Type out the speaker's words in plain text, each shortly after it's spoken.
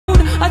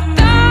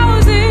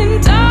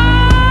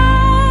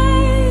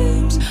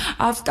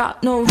I've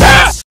got no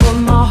roots, but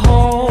my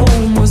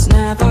home was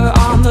never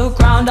on the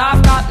ground.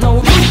 I've got no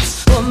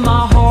roots, but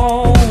my